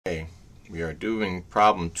are doing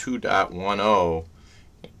problem 2.10,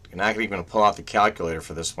 you're not even going to pull out the calculator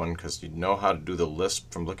for this one because you know how to do the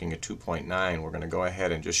list from looking at 2.9. We're going to go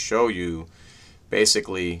ahead and just show you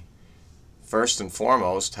basically first and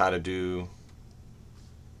foremost how to do,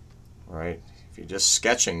 right, if you're just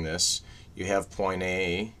sketching this, you have point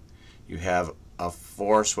A, you have a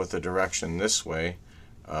force with a direction this way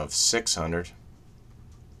of 600,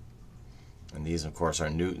 and these of course are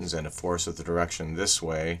newtons, and a force with the direction this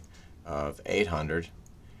way of 800.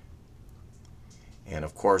 And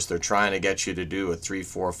of course they're trying to get you to do a 3,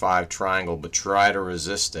 4, 5 triangle, but try to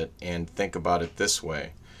resist it and think about it this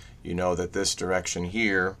way. You know that this direction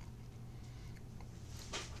here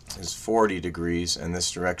is 40 degrees and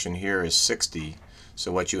this direction here is 60.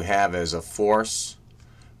 So what you have is a force,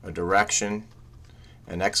 a direction,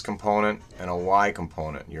 an x component, and a y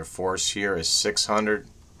component. Your force here is 600.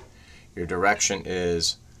 Your direction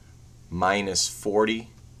is minus 40.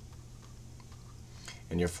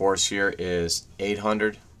 And your force here is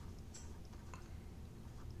 800.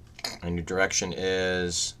 And your direction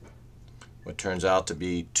is what turns out to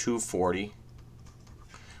be 240,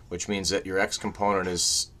 which means that your x component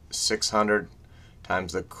is 600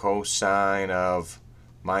 times the cosine of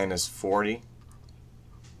minus 40,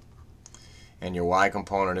 and your y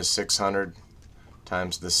component is 600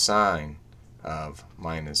 times the sine of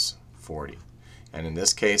minus 40. And in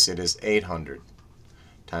this case it is 800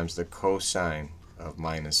 times the cosine of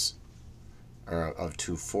of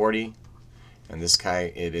 240, and this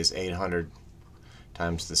guy it is 800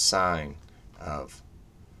 times the sine of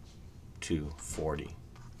 240.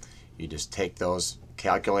 You just take those,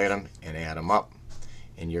 calculate them, and add them up.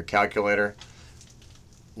 In your calculator,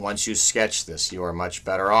 once you sketch this, you are much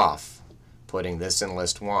better off putting this in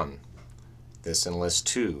list 1, this in list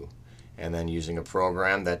 2, and then using a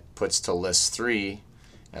program that puts to list 3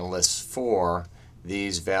 and list 4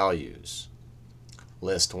 these values.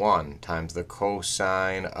 List 1 times the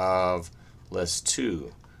cosine of list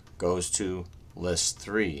 2 goes to list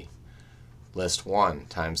 3. List 1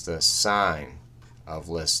 times the sine of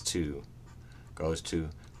list 2 goes to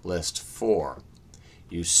list 4.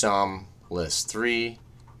 You sum list 3,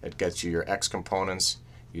 it gets you your x components.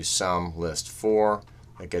 You sum list 4,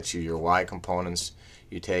 that gets you your y components.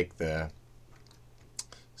 You take the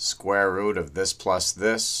square root of this plus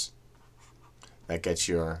this, that gets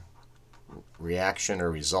your reaction or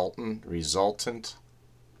resultant.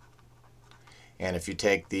 And if you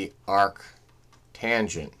take the arc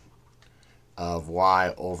tangent of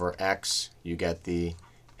y over x, you get the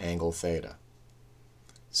angle theta.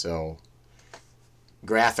 So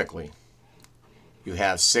graphically, you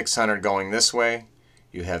have 600 going this way,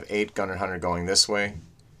 you have 800 going this way.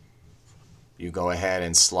 You go ahead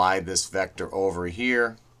and slide this vector over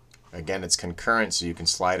here. Again, it's concurrent, so you can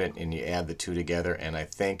slide it and you add the two together, and I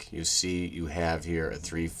think you see you have here a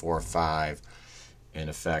 3, 4, 5 in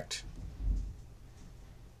effect.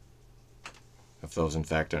 If those in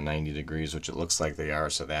fact are 90 degrees, which it looks like they are,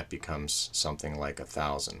 so that becomes something like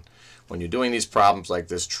 1,000. When you're doing these problems like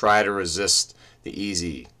this, try to resist the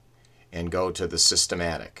easy and go to the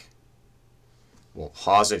systematic. We'll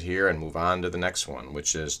pause it here and move on to the next one,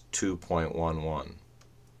 which is 2.11.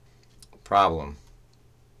 Problem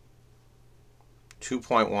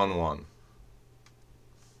 2.11.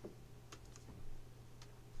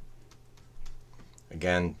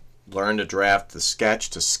 Again, learn to draft the sketch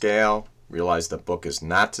to scale. Realize the book is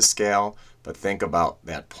not to scale, but think about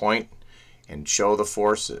that point and show the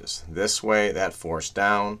forces. This way, that force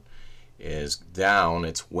down is down.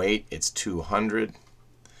 Its weight, it's 200.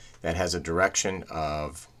 That has a direction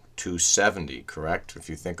of 270, correct?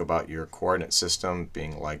 If you think about your coordinate system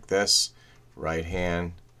being like this, right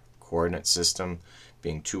hand coordinate system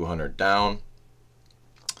being 200 down.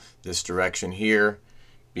 This direction here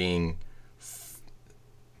being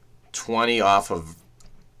 20 off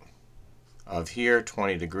of here,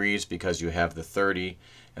 20 degrees, because you have the 30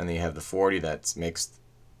 and then you have the 40, that makes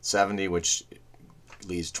 70, which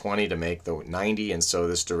leaves 20 to make the 90, and so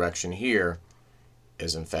this direction here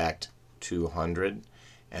is in fact 200.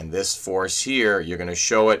 And this force here, you're going to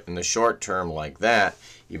show it in the short term like that,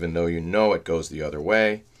 even though you know it goes the other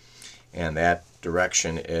way. And that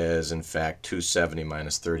direction is in fact 270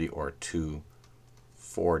 minus 30, or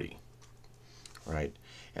 240. Right?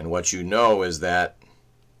 And what you know is that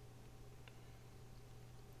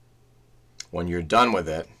when you're done with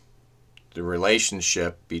it, the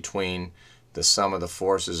relationship between the sum of the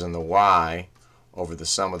forces in the y over the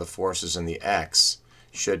sum of the forces in the x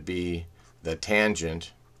should be the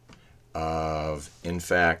tangent of, in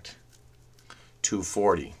fact,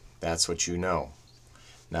 240. That's what you know.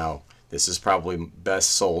 Now, this is probably best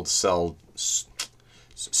sold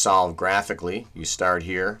solve graphically. You start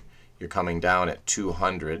here, you're coming down at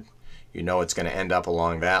 200. You know it's going to end up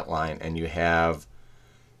along that line, and you have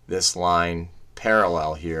this line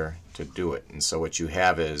parallel here to do it. And so what you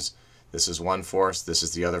have is, this is one force, this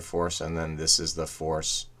is the other force, and then this is the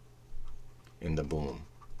force in the boom.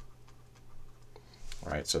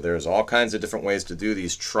 All right, so there's all kinds of different ways to do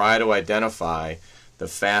these. Try to identify the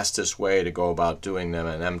fastest way to go about doing them,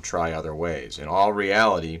 and then try other ways. In all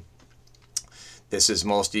reality, this is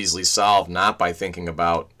most easily solved not by thinking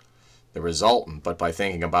about the resultant, but by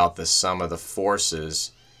thinking about the sum of the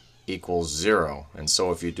forces equals 0. And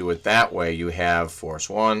so if you do it that way, you have force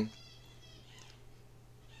 1,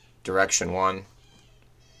 direction 1,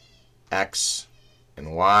 x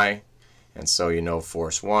and y. And so you know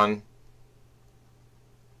force 1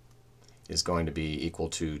 is going to be equal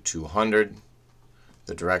to 200.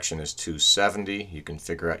 The direction is 270. You can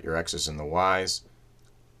figure out your x's and the y's.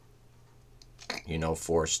 You know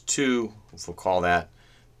force 2, if we'll call that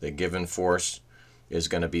the given force, is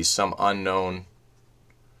going to be some unknown.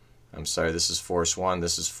 I'm sorry, this is force 1,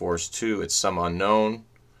 this is force 2. It's some unknown.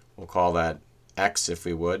 We'll call that x if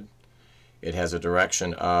we would. It has a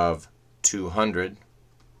direction of 200.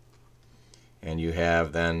 And you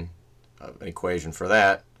have then an equation for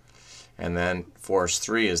that. And then force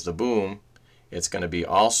 3 is the boom. It's going to be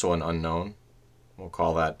also an unknown. We'll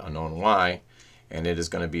call that unknown y. And it is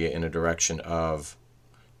going to be in a direction of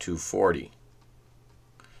 240.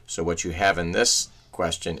 So what you have in this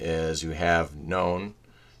question is you have known,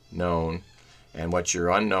 known, and what your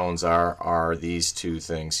unknowns are these two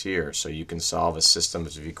things here. So you can solve a system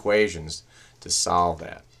of equations to solve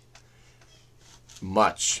that.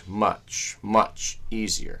 Much, much, much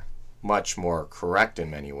easier, much more correct in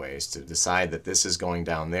many ways to decide that this is going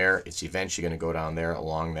down there. It's eventually going to go down there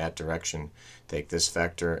along that direction. Take this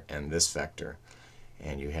vector and this vector,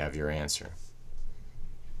 and you have your answer.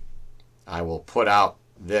 I will put out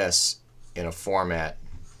this in a format,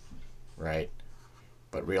 right?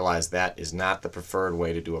 But realize that is not the preferred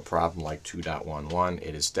way to do a problem like 2.11.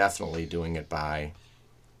 It is definitely doing it by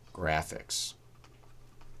graphics.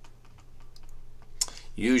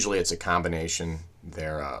 Usually it's a combination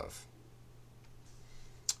thereof.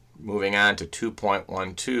 Moving on to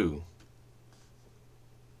 2.12.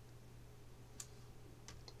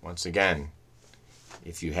 Once again,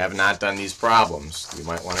 if you have not done these problems, you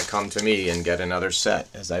might want to come to me and get another set,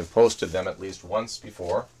 as I've posted them at least once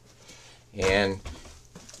before. And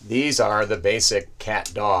these are the basic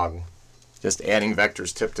cat-dog, just adding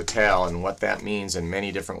vectors tip to tail, and what that means in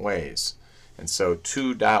many different ways. And so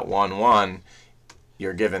 2.11,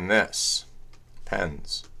 you're given this,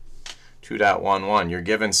 pens. 2.11, you're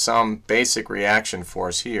given some basic reaction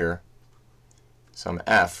force here, some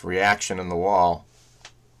F, reaction in the wall,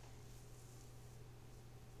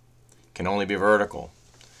 can only be vertical.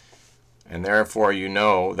 And therefore you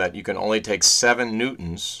know that you can only take 7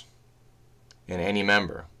 newtons in any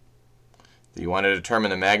member. You want to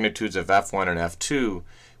determine the magnitudes of F1 and F2.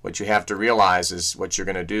 What you have to realize is what you're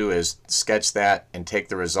going to do is sketch that and take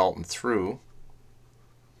the resultant through.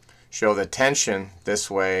 Show the tension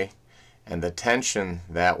this way and the tension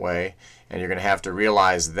that way. And you're going to have to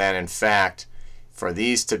realize then, in fact, for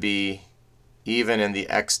these to be even in the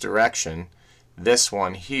x direction, this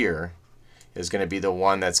one here is going to be the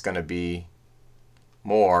one that's going to be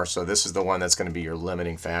more. So this is the one that's going to be your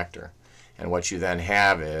limiting factor. And what you then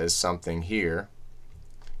have is something here.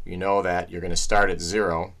 You know that you're going to start at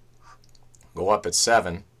 0, go up at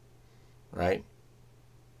 7, right?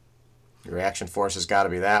 Your reaction force has got to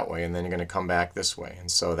be that way, and then you're going to come back this way.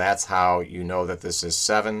 And so that's how you know that this is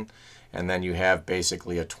 7, and then you have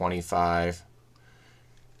basically a 25,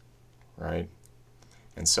 right?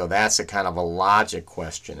 And so that's a kind of a logic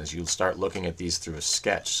question as you start looking at these through a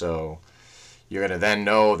sketch. So you're going to then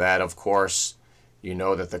know that, of course, you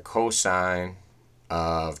know that the cosine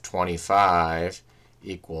of 25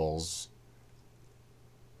 equals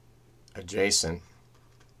adjacent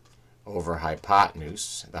over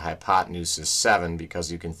hypotenuse. The hypotenuse is 7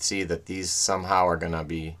 because you can see that these somehow are going to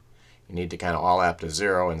be, you need to kind of all add to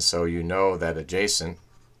 0, and so you know that adjacent,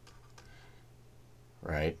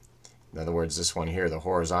 right? In other words, this one here, the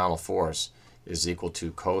horizontal force, is equal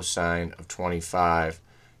to cosine of 25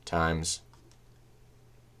 times,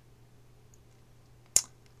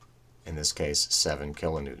 in this case, 7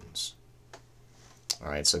 kilonewtons. All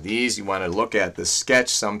right, so these you want to look at. The sketch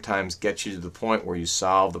sometimes gets you to the point where you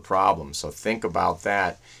solve the problem. So think about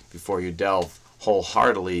that before you delve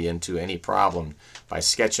wholeheartedly into any problem by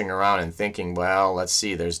sketching around and thinking, well, let's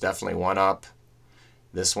see, there's definitely one up,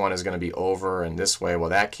 this one is going to be over and this way. Well,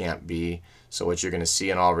 that can't be. So what you're going to see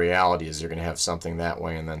in all reality is you're going to have something that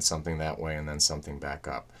way and then something that way and then something back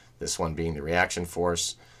up. This one being the reaction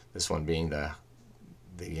force, this one being the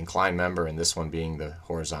inclined member, and this one being the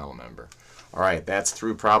horizontal member. All right, that's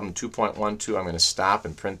through problem 2.12. I'm going to stop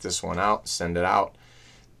and print this one out, send it out.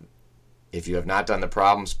 If you have not done the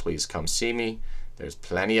problems, please come see me. There's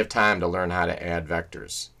plenty of time to learn how to add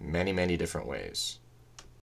vectors, many, many different ways.